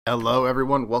Hello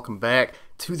everyone, welcome back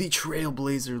to the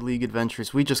Trailblazer League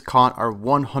Adventures. We just caught our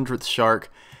 100th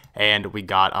shark and we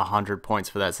got 100 points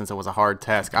for that since it was a hard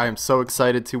task. I am so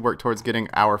excited to work towards getting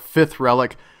our 5th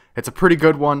relic. It's a pretty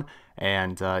good one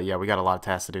and yeah, we got a lot of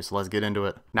tasks to do, so let's get into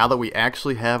it. Now that we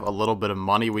actually have a little bit of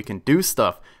money, we can do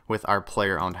stuff with our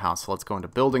player-owned house. So let's go into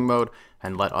building mode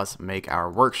and let us make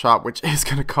our workshop, which is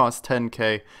going to cost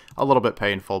 10k. A little bit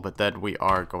painful, but then we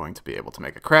are going to be able to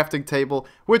make a crafting table,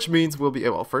 which means we'll be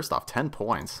able, first off, 10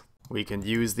 points. We can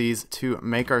use these to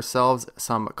make ourselves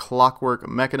some clockwork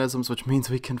mechanisms, which means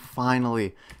we can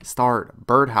finally start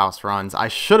birdhouse runs. I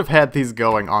should have had these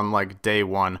going on like day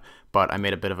one, but I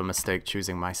made a bit of a mistake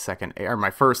choosing my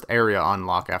first area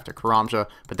unlock after Karamja.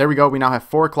 But there we go, we now have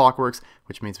 4 clockworks,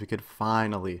 which means we could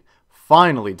finally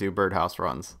do birdhouse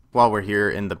runs. While we're here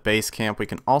in the base camp, we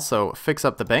can also fix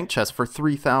up the bank chest for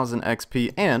 3000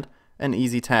 XP and an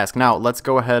easy task. Now let's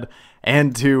go ahead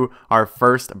and do our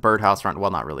first birdhouse run.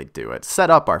 Well, not really do it. Set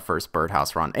up our first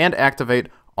birdhouse run and activate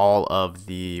all of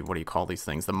the, what do you call these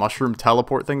things? The mushroom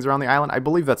teleport things around the island. I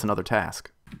believe that's another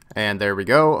task. And there we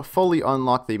go, fully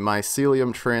unlock the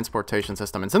mycelium transportation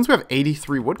system. And since we have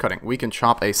 83 woodcutting, we can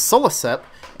chop a solicep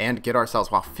and get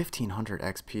ourselves, wow, 1500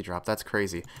 XP drop. That's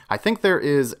crazy. I think there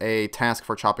is a task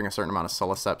for chopping a certain amount of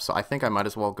solicep, so I think I might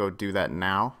as well go do that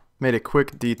now. Made a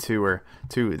quick detour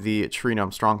to the Tree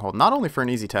Gnome Stronghold, not only for an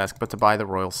easy task, but to buy the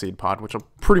Royal Seed Pod, which will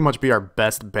pretty much be our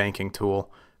best banking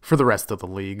tool for the rest of the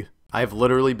league. I've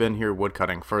literally been here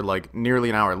woodcutting for like nearly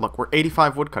an hour. Look, we're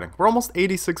 85 woodcutting. We're almost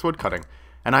 86 woodcutting.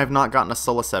 And I have not gotten a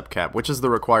solicep cap, which is the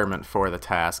requirement for the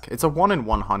task. It's a 1 in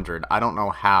 100. I don't know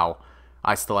how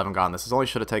I still haven't gotten this. This only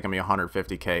should have taken me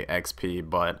 150k XP,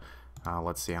 but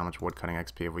let's see how much woodcutting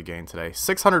XP have we gained today.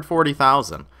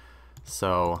 640,000.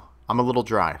 So I'm a little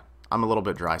dry. I'm a little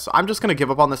bit dry. So I'm just going to give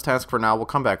up on this task for now. We'll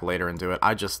come back later and do it.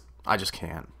 I just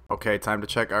can't. Okay, time to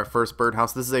check our first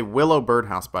birdhouse. This is a willow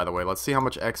birdhouse, by the way. Let's see how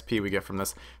much XP we get from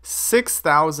this.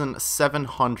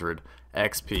 6,700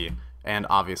 XP. And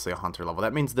obviously a hunter level.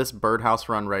 That means this birdhouse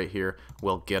run right here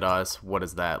will get us, what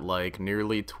is that, like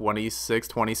nearly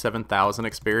 27,000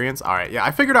 experience? Alright, yeah,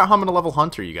 I figured out how I'm gonna level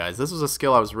hunter, you guys. This was a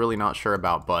skill I was really not sure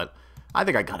about, but I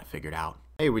think I got it figured out.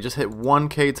 Hey, we just hit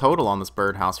 1k total on this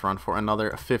birdhouse run for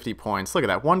another 50 points. Look at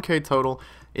that, 1k total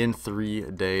in 3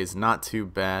 days. Not too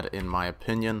bad in my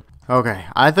opinion. Okay,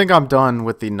 I think I'm done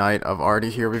with the Night of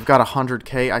Artie here. We've got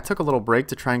 100k. I took a little break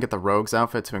to try and get the rogue's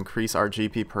outfit to increase our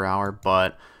GP per hour,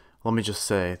 but let me just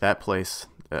say, that place,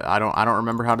 I don't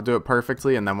remember how to do it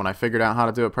perfectly, and then when I figured out how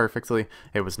to do it perfectly,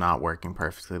 it was not working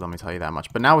perfectly, let me tell you that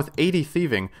much. But now with 80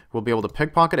 thieving, we'll be able to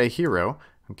pickpocket a hero,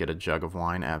 get a jug of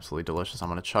wine, absolutely delicious. I'm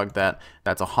going to chug that.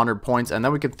 That's 100 points, and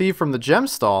then we can thieve from the gem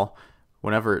stall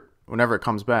whenever it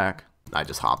comes back. I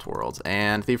just hopped worlds,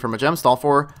 and thieve from a gem stall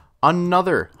for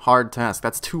another hard task.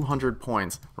 That's 200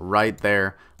 points right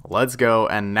there. Let's go,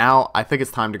 and now I think it's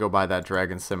time to go buy that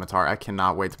dragon scimitar. I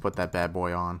cannot wait to put that bad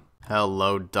boy on.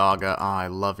 Hello, Dogga. Oh, I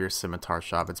love your scimitar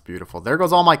shop. It's beautiful. There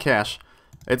goes all my cash.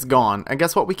 It's gone. And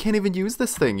guess what? We can't even use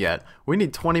this thing yet. We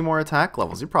need 20 more attack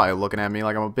levels. You're probably looking at me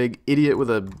like I'm a big idiot with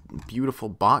a beautiful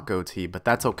bot goatee, but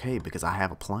that's okay because I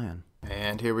have a plan.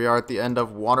 And here we are at the end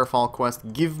of Waterfall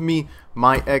Quest. Give me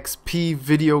my XP,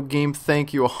 video game.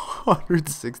 Thank you.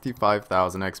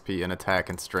 165,000 XP in attack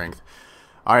and strength.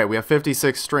 Alright, we have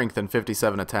 56 strength and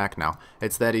 57 attack now.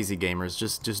 It's that easy, gamers.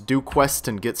 Just do quests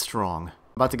and get strong.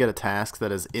 I'm about to get a task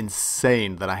that is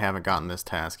insane that I haven't gotten this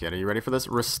task yet. Are you ready for this?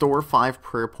 Restore 5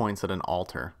 prayer points at an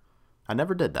altar. I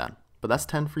never did that, but that's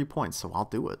 10 free points, so I'll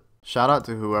do it. Shout out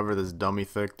to whoever this dummy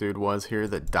thick dude was here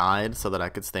that died so that I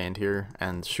could stand here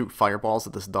and shoot fireballs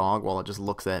at this dog while it just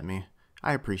looks at me.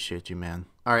 I appreciate you, man.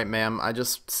 Alright, ma'am, I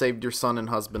just saved your son and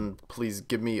husband. Please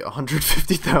give me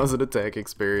 150,000 attack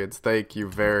experience. Thank you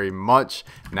very much.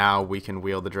 Now we can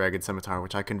wield the dragon scimitar,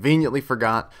 which I conveniently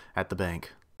forgot at the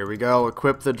bank. Here we go,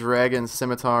 equip the dragon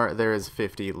scimitar. There is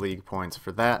 50 league points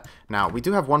for that. Now, we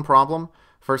do have one problem.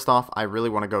 First off, I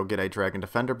really want to go get a dragon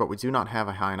defender, but we do not have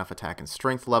a high enough attack and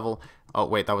strength level. Oh,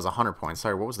 wait, that was 100 points.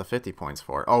 Sorry, what was the 50 points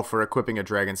for? Oh, for equipping a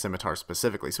dragon scimitar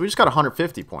specifically. So we just got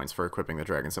 150 points for equipping the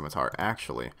dragon scimitar,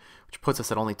 actually, which puts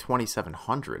us at only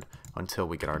 2,700 until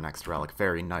we get our next relic.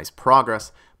 Very nice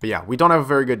progress. But yeah, we don't have a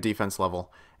very good defense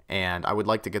level, and I would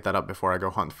like to get that up before I go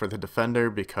hunt for the defender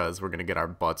because we're going to get our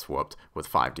butts whooped with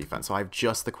 5 defense. So I have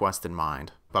just the quest in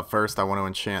mind. But first, I want to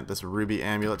enchant this ruby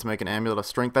amulet to make an amulet of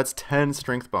strength. That's 10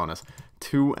 strength bonus.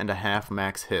 2.5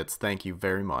 max hits. Thank you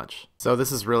very much. So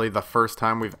this is really the first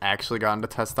time we've actually gotten to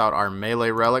test out our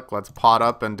melee relic. Let's pot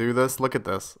up and do this. Look at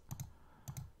this.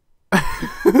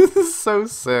 This is so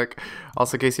sick.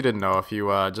 Also, in case you didn't know, if you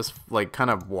just like kind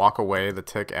of walk away the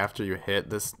tick after you hit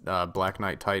this Black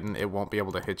Knight Titan, it won't be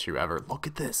able to hit you ever. Look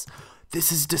at this.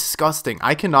 This is disgusting.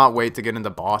 I cannot wait to get into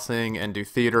bossing and do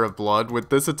Theater of Blood with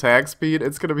this attack speed.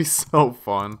 It's going to be so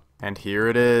fun. And here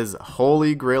it is.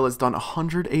 Holy Grail has done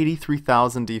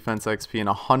 183,000 defense XP and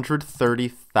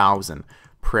 130,000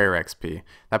 prayer XP.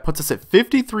 That puts us at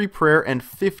 53 prayer and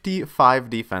 55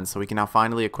 defense, so we can now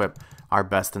finally equip our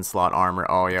best in slot armor.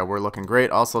 Oh yeah, we're looking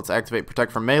great. Also, let's activate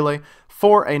Protect from Melee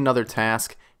for another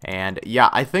task. And yeah,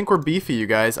 I think we're beefy, you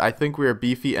guys. I think we are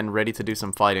beefy and ready to do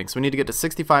some fighting. So we need to get to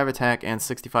 65 attack and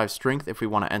 65 strength if we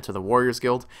want to enter the Warriors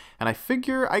Guild. And I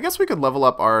guess we could level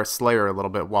up our Slayer a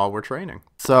little bit while we're training.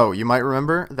 So you might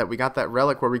remember that we got that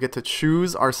relic where we get to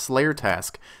choose our Slayer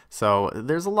task. So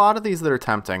there's a lot of these that are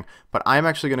tempting, but I'm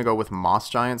actually going to go with Moss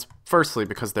Giants. Firstly,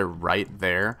 because they're right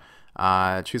there.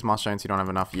 Choose Moss Giants, you don't have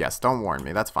enough. Yes, don't warn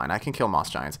me, that's fine, I can kill Moss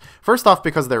Giants. First off,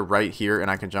 because they're right here and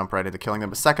I can jump right into killing them.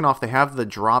 But second off, they have the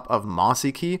drop of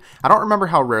Mossy Key. I don't remember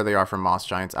how rare they are from Moss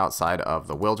Giants outside of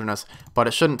the wilderness, but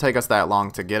it shouldn't take us that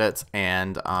long to get it.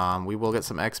 And we will get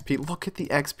some XP. Look at the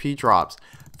XP drops.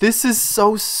 This is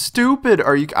so stupid.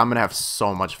 I'm gonna have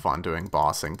so much fun doing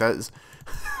bossing. That is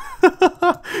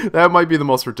that might be the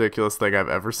most ridiculous thing I've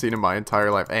ever seen in my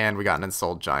entire life. And we got an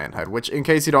Ensouled Giant Head, which, in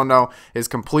case you don't know, is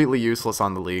completely useless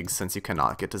on the league since you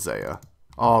cannot get to Zaya.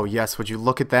 Oh yes, would you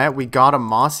look at that? We got a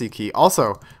Mossy Key.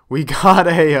 Also, we got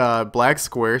a black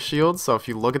square shield, so if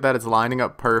you look at that, it's lining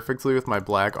up perfectly with my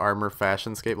black armor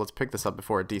fashion scape. Let's pick this up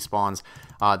before it despawns.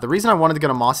 The reason I wanted to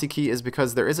get a Mossy Key is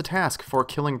because there is a task for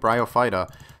killing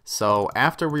Bryophyta. So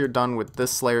after we are done with this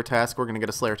Slayer task, we're going to get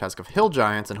a Slayer task of Hill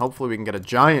Giants, and hopefully we can get a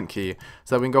Giant Key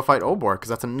so that we can go fight Obor, because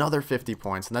that's another 50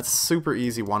 points, and that's super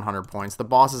easy 100 points. The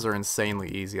bosses are insanely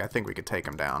easy. I think we could take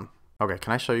them down. Okay,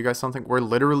 can I show you guys something? We're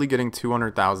literally getting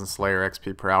 200,000 Slayer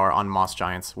XP per hour on Moss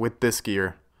Giants with this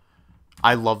gear.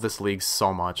 I love this league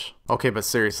so much. Okay, but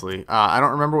seriously, I don't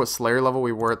remember what Slayer level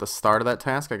we were at the start of that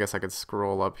task. I guess I could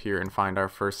scroll up here and find our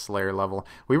first Slayer level.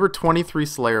 We were 23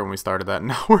 Slayer when we started that.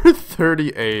 Now we're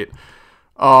 38.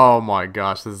 Oh my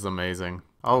gosh, this is amazing.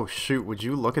 Oh shoot, would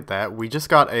you look at that? We just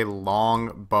got a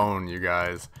long bone, you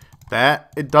guys.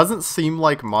 It doesn't seem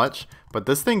like much, but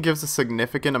this thing gives a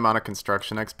significant amount of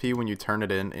construction XP when you turn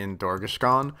it in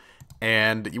Dorgashkan,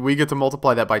 and we get to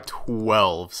multiply that by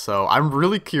 12. So I'm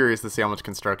really curious to see how much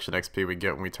construction XP we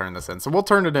get when we turn this in. So we'll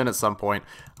turn it in at some point.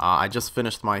 I just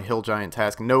finished my Hill Giant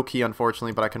task. No key,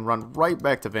 unfortunately, but I can run right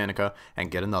back to Vanica and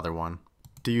get another one.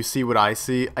 Do you see what I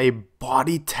see? A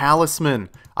body talisman.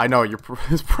 I know,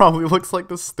 this probably looks like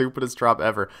the stupidest drop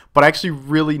ever, but I actually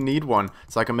really need one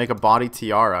so I can make a body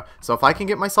tiara. So if I can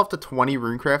get myself to 20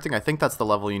 rune crafting, I think that's the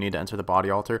level you need to enter the body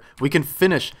altar, we can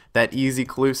finish that easy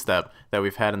clue step that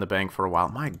we've had in the bank for a while.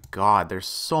 My god, there's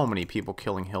so many people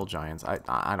killing Hill Giants. I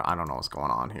don't know what's going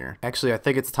on here. Actually, I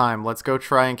think it's time. Let's go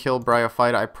try and kill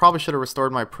Bryophyta. I probably should have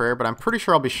restored my prayer, but I'm pretty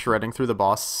sure I'll be shredding through the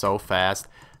boss so fast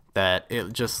that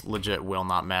it just legit will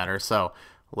not matter. So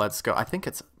let's go. I think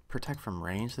it's protect from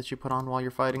range that you put on while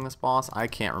you're fighting this boss. I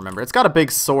can't remember. It's got a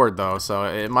big sword though, so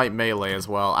it might melee as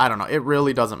well. I don't know. It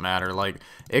really doesn't matter. Like,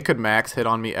 it could max hit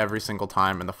on me every single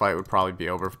time and the fight would probably be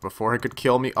over before it could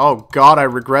kill me. Oh god, I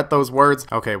regret those words.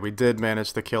 Okay, we did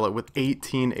manage to kill it with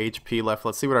 18 HP left.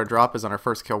 Let's see what our drop is on our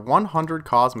first kill. 100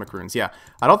 cosmic runes. Yeah,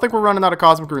 I don't think we're running out of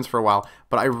cosmic runes for a while,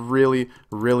 but I really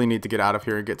need to get out of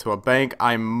here and get to a bank.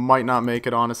 I might not make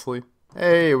it, honestly.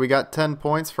 Hey, we got 10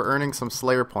 points for earning some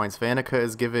Slayer points. Vanica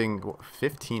is giving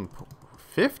 15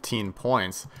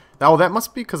 points. Now, that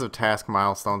must be because of task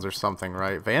milestones or something,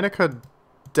 right? Vanica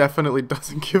definitely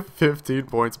doesn't give 15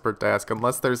 points per task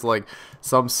unless there's like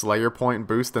some Slayer point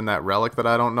boost in that relic that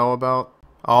I don't know about.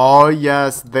 Oh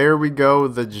yes, there we go,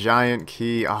 the Giant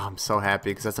Key. Oh, I'm so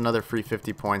happy because that's another free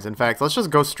 50 points. In fact, let's just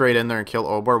go straight in there and kill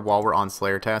Obor while we're on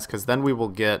Slayer task, because then we will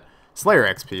get Slayer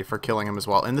XP for killing him as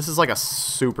well. And this is like a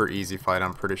super easy fight,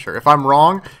 I'm pretty sure. If I'm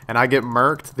wrong and I get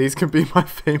murked, these can be my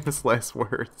famous last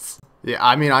words. Yeah,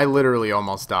 I mean, I literally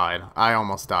almost died. I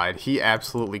almost died. He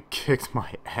absolutely kicked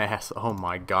my ass. Oh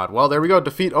my god. Well, there we go.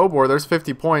 Defeat Obor. There's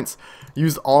 50 points.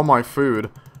 Used all my food.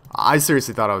 I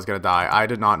seriously thought I was going to die. I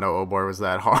did not know Obor was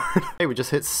that hard. Hey, we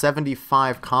just hit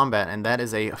 75 combat, and that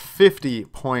is a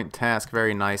 50-point task.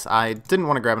 Very nice. I didn't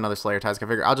want to grab another Slayer task. I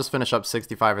figured I'll just finish up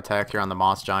 65 attack here on the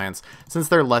Moss Giants, since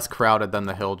they're less crowded than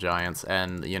the Hill Giants,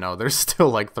 and, you know, there's still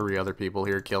like 3 other people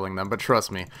here killing them. But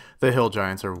trust me, the Hill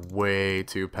Giants are way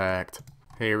too packed.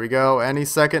 Here we go, any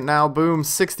second now, boom,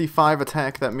 65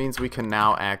 attack. That means we can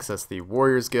now access the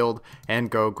Warriors Guild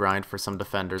and go grind for some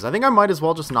defenders. I think I might as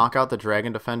well just knock out the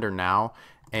Dragon Defender now.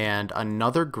 And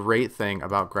another great thing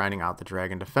about grinding out the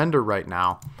Dragon Defender right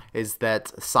now is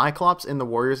that Cyclops in the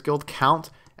Warriors Guild count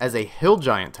as a Hill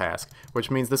Giant task, which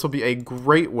means this will be a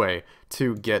great way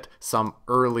to get some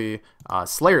early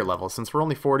Slayer levels. Since we're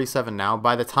only 47 now,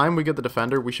 by the time we get the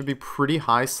Defender, we should be pretty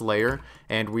high Slayer,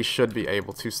 and we should be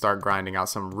able to start grinding out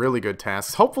some really good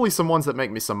tasks. Hopefully some ones that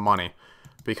make me some money,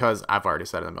 because I've already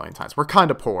said it a million times, we're kind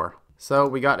of poor. So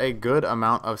we got a good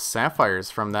amount of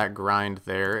sapphires from that grind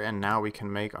there, and now we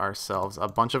can make ourselves a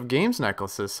bunch of games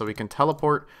necklaces so we can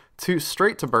teleport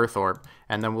straight to Birth Orb,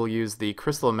 and then we'll use the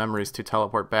Crystal of Memories to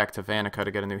teleport back to Vanica to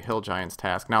get a new Hill Giants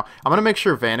task. Now, I'm going to make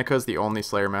sure Vanica is the only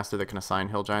Slayer Master that can assign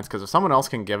Hill Giants, because if someone else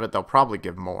can give it, they'll probably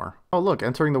give more. Oh look,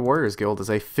 entering the Warriors Guild is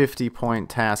a 50-point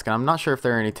task, and I'm not sure if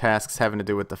there are any tasks having to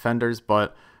do with defenders,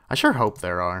 but I sure hope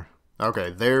there are. Okay,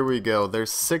 there we go.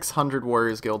 There's 600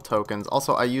 Warriors Guild tokens.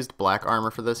 Also, I used black armor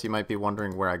for this. You might be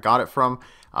wondering where I got it from.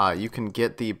 You can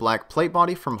get the black plate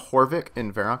body from Horvik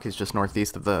in Varrock. He's just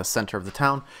northeast of the center of the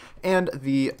town. And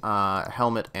the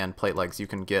helmet and plate legs you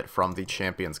can get from the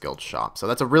Champions Guild shop. So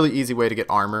that's a really easy way to get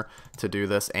armor to do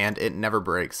this, and it never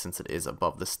breaks since it is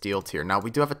above the steel tier. Now, we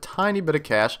do have a tiny bit of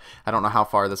cash. I don't know how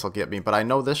far this will get me, but I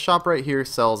know this shop right here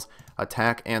sells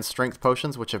attack and strength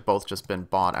potions, which have both just been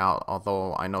bought out,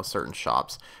 although I know certain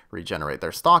shops regenerate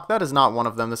their stock. That is not one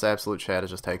of them. This absolute Chad is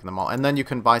just taking them all. And then you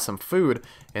can buy some food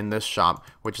in this shop,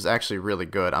 which is actually really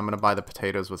good. I'm going to buy the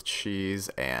potatoes with cheese,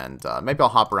 and maybe I'll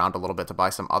hop around a little bit to buy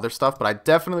some other stuff, but I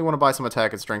definitely want to buy some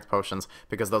attack and strength potions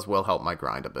because those will help my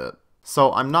grind a bit.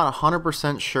 So I'm not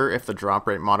 100% sure if the drop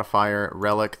rate modifier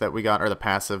relic that we got, or the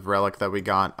passive relic that we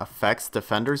got, affects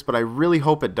defenders, but I really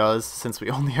hope it does since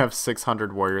we only have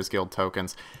 600 Warriors Guild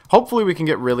tokens. Hopefully we can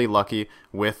get really lucky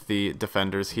with the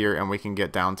defenders here and we can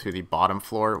get down to the bottom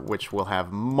floor, which will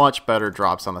have much better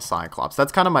drops on the Cyclops.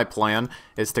 That's kind of my plan,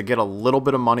 is to get a little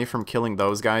bit of money from killing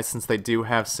those guys since they do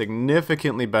have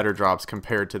significantly better drops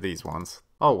compared to these ones.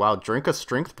 Oh wow, drink a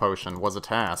strength potion was a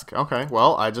task. Okay,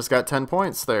 well, I just got 10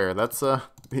 points there. That's a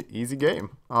easy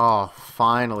game. Oh,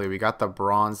 finally, we got the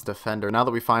bronze defender. Now that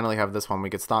we finally have this one,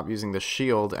 we could stop using the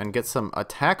shield and get some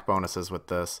attack bonuses with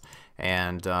this.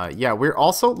 And yeah, we're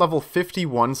also level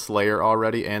 51 Slayer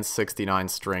already and 69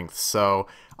 strength. So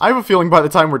I have a feeling by the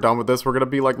time we're done with this, we're going to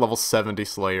be like level 70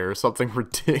 Slayer or something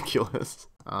ridiculous.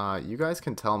 You guys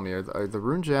can tell me, are the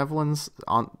rune javelins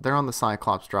they're on the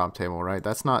Cyclops drop table, right?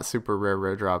 That's not super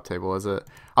rare drop table, is it?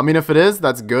 I mean, if it is,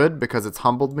 that's good because it's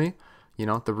humbled me. You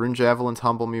know, the rune javelins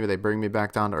humble me, they bring me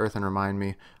back down to earth and remind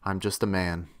me I'm just a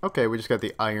man. Okay, we just got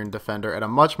the iron defender at a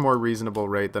much more reasonable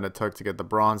rate than it took to get the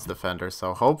bronze defender,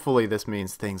 so hopefully this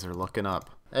means things are looking up.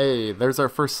 Hey, there's our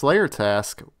first Slayer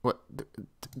task. What?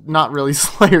 Not really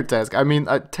Slayer task. I mean,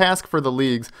 a task for the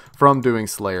leagues from doing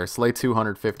Slayer. Slay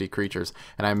 250 creatures,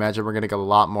 and I imagine we're going to get a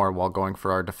lot more while going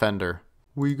for our defender.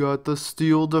 We got the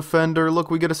steel defender.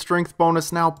 Look, we get a strength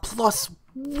bonus now,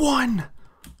 +1.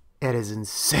 It is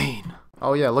insane.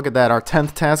 Oh yeah, look at that. Our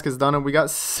 10th task is done and we got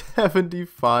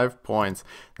 75 points.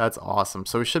 That's awesome.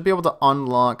 So we should be able to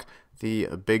unlock the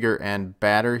bigger and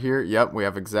badder here. Yep, we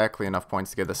have exactly enough points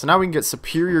to get this. So now we can get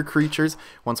superior creatures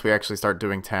once we actually start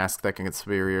doing tasks that can get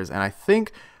superiors. And I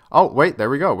think... Oh, wait, there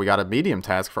we go. We got a medium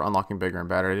task for unlocking bigger and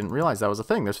badder. I didn't realize that was a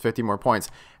thing. There's 50 more points.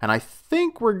 And I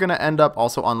think we're going to end up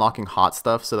also unlocking hot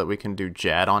stuff so that we can do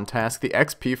Jad on task. The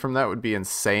XP from that would be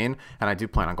insane. And I do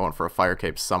plan on going for a fire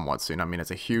cape somewhat soon. I mean,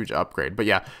 it's a huge upgrade. But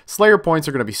yeah, Slayer points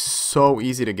are going to be so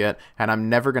easy to get. And I'm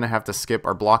never going to have to skip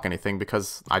or block anything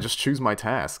because I just choose my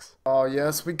tasks. Oh,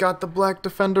 yes, we got the Black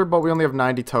Defender, but we only have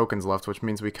 90 tokens left, which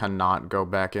means we cannot go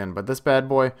back in. But this bad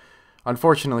boy...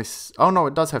 Unfortunately, oh no,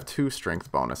 it does have 2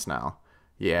 strength bonus now.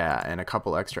 Yeah, and a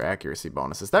couple extra accuracy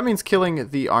bonuses. That means killing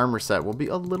the armor set will be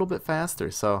a little bit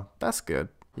faster, so that's good.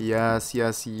 Yes,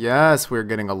 yes, yes, we're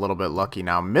getting a little bit lucky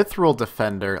now. Mithril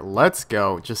Defender, let's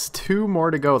go. Just 2 more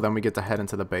to go, then we get to head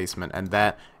into the basement, and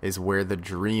that is where the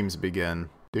dreams begin.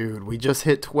 Dude, we just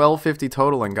hit 1250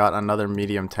 total and got another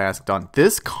medium task done.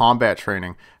 This combat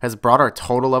training has brought our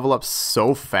total level up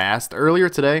so fast. Earlier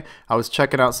today, I was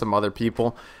checking out some other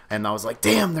people, and I was like,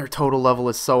 damn, their total level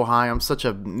is so high. I'm such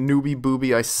a newbie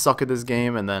booby. I suck at this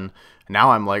game. And then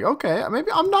now I'm like, okay,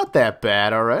 maybe I'm not that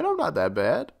bad, all right? I'm not that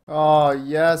bad. Oh,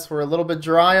 yes, we're a little bit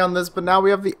dry on this, but now we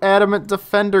have the Adamant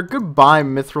Defender. Goodbye,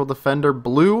 Mithril Defender.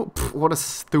 Blue? Pff, what a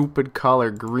stupid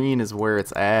color. Green is where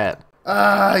it's at.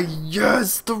 Ah,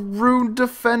 yes, the Rune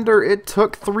Defender. It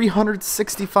took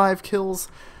 365 kills.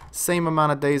 Same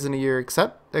amount of days in a year,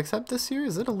 except this year.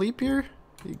 Is it a leap year?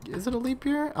 Is it a leap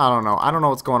year? I don't know. I don't know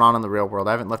what's going on in the real world.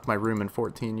 I haven't left my room in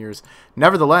 14 years.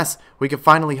 Nevertheless, we can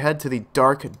finally head to the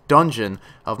dark dungeon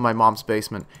of my mom's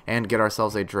basement and get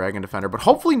ourselves a Dragon Defender. But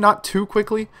hopefully not too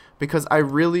quickly, because I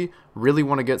really, really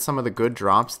want to get some of the good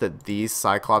drops that these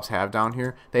Cyclops have down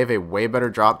here. They have a way better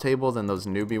drop table than those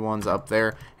newbie ones up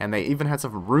there, and they even had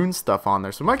some rune stuff on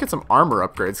there. So we might get some armor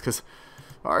upgrades, because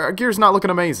our gear's not looking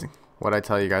amazing. What'd I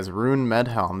tell you guys? Rune Med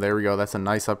Helm. There we go. That's a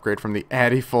nice upgrade from the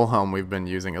Addy Full Helm we've been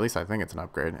using. At least I think it's an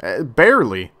upgrade.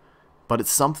 Barely, but it's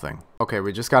something. Okay,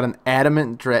 we just got an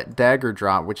Adamant Dagger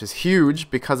drop, which is huge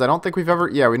because I don't think we've ever...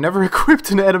 Yeah, we never equipped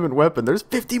an Adamant weapon. There's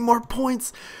 50 more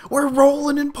points. We're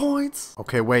rolling in points.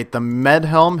 Okay, wait. The Med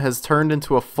Helm has turned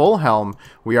into a full helm.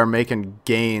 We are making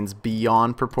gains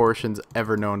beyond proportions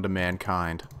ever known to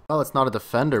mankind. Well, it's not a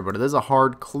defender, but it is a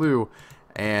hard clue,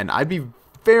 and I'd be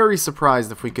very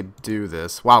surprised if we could do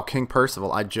this. Wow, King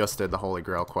Percival, I just did the Holy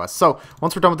Grail quest. So,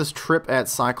 once we're done with this trip at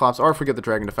Cyclops, or if we get the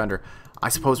Dragon Defender, I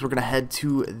suppose we're going to head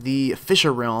to the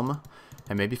Fisher Realm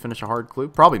and maybe finish a hard clue.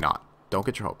 Probably not. Don't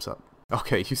get your hopes up.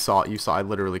 Okay, you saw. I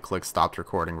literally clicked stopped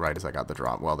recording right as I got the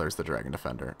drop. Well, there's the Dragon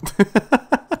Defender.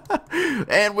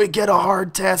 And we get a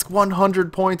hard task,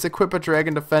 100 points, equip a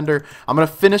Dragon Defender. I'm going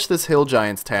to finish this Hill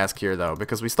Giants task here, though,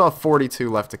 because we still have 42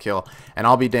 left to kill, and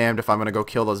I'll be damned if I'm going to go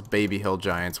kill those baby Hill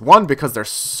Giants. One, because they're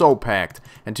so packed,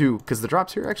 and two, because the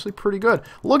drops here are actually pretty good.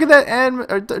 Look at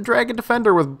that Dragon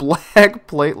Defender with black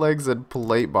plate legs and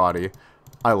plate body.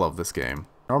 I love this game.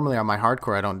 Normally on my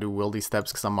hardcore I don't do wildy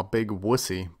steps because I'm a big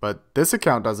wussy, but this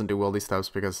account doesn't do wildy steps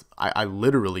because I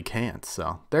literally can't.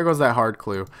 So there goes that hard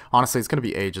clue. Honestly, it's going to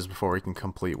be ages before we can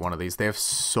complete one of these. They have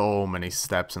so many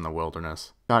steps in the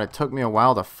wilderness. God, it took me a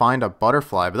while to find a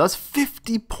butterfly, but that's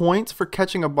 50 points for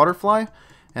catching a butterfly.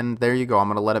 And there you go. I'm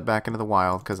going to let it back into the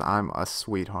wild because I'm a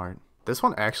sweetheart. This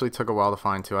one actually took a while to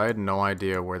find too. I had no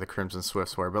idea where the Crimson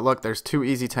Swifts were. But look, there's two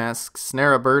easy tasks.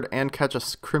 Snare a bird and catch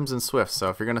a Crimson Swift. So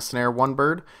if you're going to snare one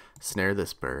bird, snare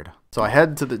this bird. So I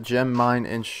head to the gem mine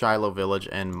in Shiloh Village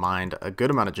and mined a good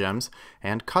amount of gems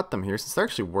and cut them here, since they're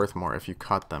actually worth more if you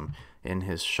cut them in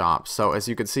his shop. So as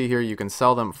you can see here, you can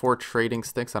sell them for trading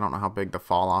sticks. I don't know how big the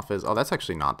fall off is. Oh, that's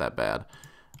actually not that bad.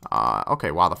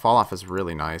 Okay, wow, the fall off is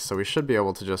really nice. So we should be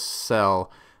able to just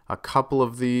sell a couple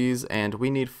of these, and we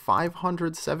need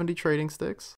 570 trading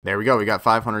sticks. There we go, we got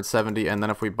 570, and then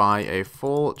if we buy a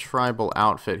full tribal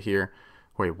outfit here...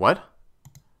 Wait, what?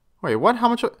 Wait, what? How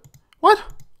much? What?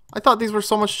 I thought these were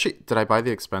so much cheap. Did I buy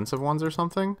the expensive ones or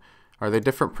something? Are they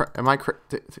different?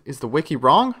 Is the wiki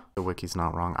wrong? The wiki's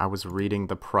not wrong. I was reading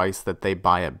the price that they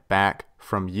buy it back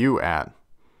from you at.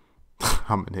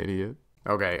 I'm an idiot.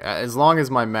 Okay, as long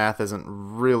as my math isn't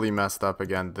really messed up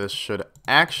again, this should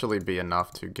actually be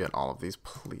enough to get all of these.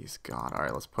 Please, God. All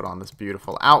right, let's put on this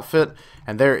beautiful outfit.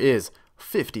 And there is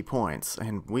 50 points,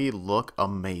 and we look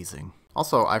amazing.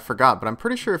 Also, I forgot, but I'm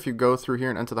pretty sure if you go through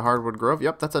here and enter the Hardwood Grove,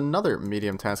 yep, that's another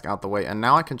medium task out the way. And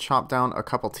now I can chop down a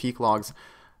couple teak logs.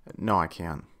 No, I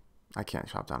can't. I can't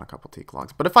chop down a couple teak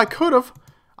logs. But if I could have,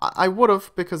 I would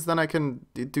have, because then I can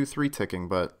do 3 ticking,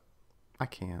 but I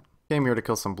can't. Came here to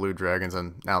kill some blue dragons,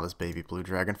 and now this baby blue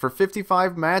dragon for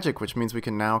 55 magic, which means we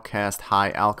can now cast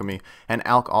High Alchemy and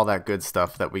alch all that good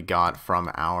stuff that we got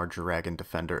from our Dragon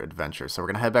Defender adventure. So we're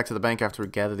going to head back to the bank after we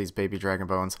gather these baby dragon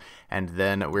bones, and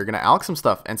then we're going to alch some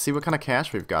stuff and see what kind of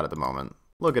cash we've got at the moment.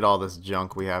 Look at all this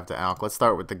junk we have to alch. Let's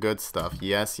start with the good stuff.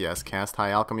 Yes, yes, cast High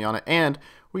Alchemy on it, and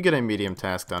we get a medium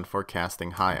task done for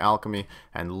casting High Alchemy.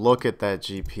 And look at that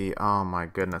GP. Oh my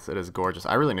goodness, it is gorgeous.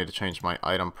 I really need to change my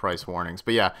item price warnings.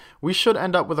 But yeah, we should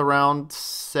end up with around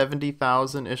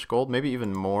 70,000-ish gold, maybe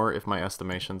even more if my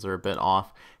estimations are a bit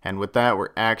off. And with that, we're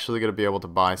actually going to be able to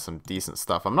buy some decent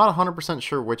stuff. I'm not 100%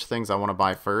 sure which things I want to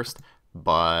buy first,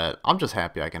 but I'm just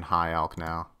happy I can High Alch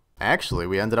now. Actually,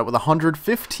 we ended up with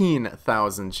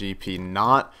 115,000 GP,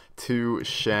 not too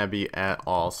shabby at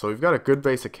all. So we've got a good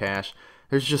base of cash.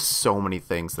 There's just so many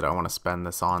things that I want to spend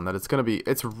this on that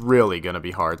it's really gonna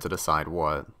be hard to decide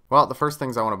what. Well, the first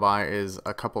things I want to buy is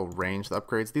a couple ranged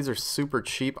upgrades. These are super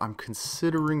cheap. I'm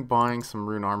considering buying some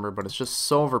rune armor, but it's just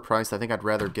so overpriced. I think I'd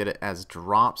rather get it as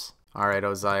drops. Alright,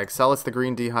 Ozaic, sell us the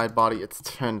green D'hide body. It's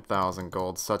 10,000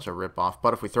 gold, such a ripoff.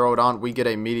 But if we throw it on, we get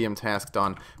a medium task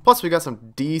done. Plus, we got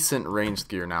some decent ranged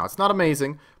gear now. It's not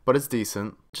amazing, but it's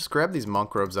decent. Just grab these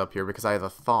monk robes up here because I have a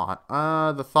thought.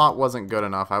 The thought wasn't good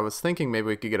enough. I was thinking maybe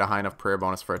we could get a high enough prayer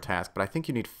bonus for a task, but I think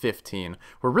you need 15.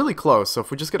 We're really close, so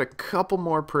if we just get a couple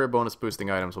more prayer bonus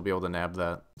boosting items, we'll be able to nab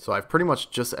that. So I've pretty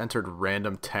much just entered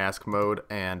random task mode,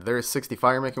 and there is 60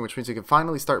 fire making, which means you can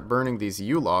finally start burning these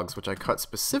U-logs, which I cut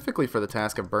specifically for the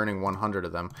task of burning 100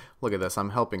 of them. Look at this,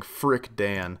 I'm helping Frick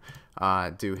Dan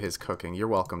do his cooking. You're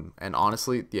welcome. And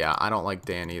honestly, yeah, I don't like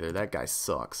Dan either. That guy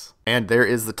sucks. And there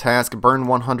is the task, burn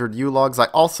 100 yew logs. I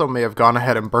also may have gone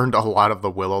ahead and burned a lot of the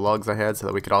willow logs I had so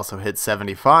that we could also hit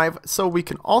 75. So we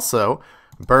can also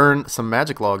burn some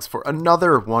magic logs for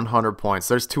another 100 points.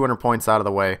 There's 200 points out of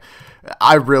the way.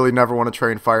 I really never want to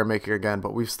train fire making again,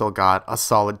 but we've still got a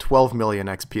solid 12 million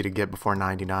XP to get before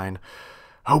 99.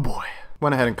 Oh boy.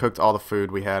 Went ahead and cooked all the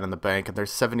food we had in the bank, and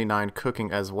there's 79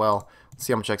 cooking as well. Let's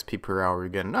see how much XP per hour we're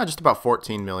getting. Just about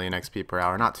 14 million XP per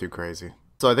hour. Not too crazy.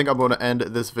 So I think I'm going to end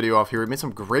this video off here. We made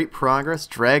some great progress.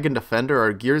 Dragon Defender,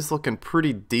 our gear's looking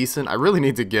pretty decent. I really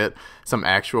need to get some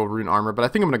actual rune armor, but I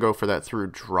think I'm going to go for that through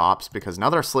drops, because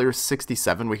now that our Slayer's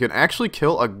 67, we can actually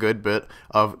kill a good bit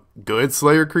of good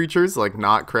Slayer creatures, like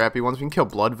not crappy ones. We can kill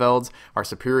Bloodvelds. Our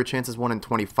superior chance is 1 in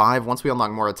 25. Once we unlock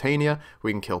Mauritania,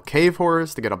 we can kill Cave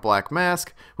Horrors to get a Black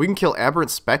Mask. We can kill Aberrant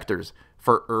Specters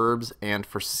for herbs and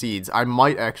for seeds. I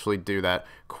might actually do that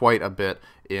quite a bit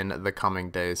in the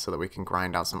coming days so that we can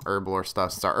grind out some herblore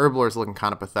stuff, since our herblore is looking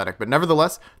kind of pathetic. But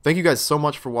nevertheless, thank you guys so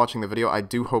much for watching the video. I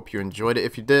do hope you enjoyed it.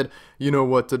 If you did, you know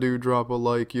what to do. Drop a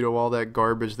like, you know, all that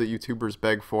garbage that YouTubers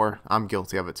beg for. I'm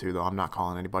guilty of it too, though. I'm not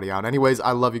calling anybody out. Anyways,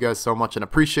 I love you guys so much and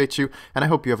appreciate you, and I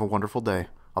hope you have a wonderful day.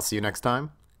 I'll see you next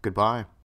time. Goodbye.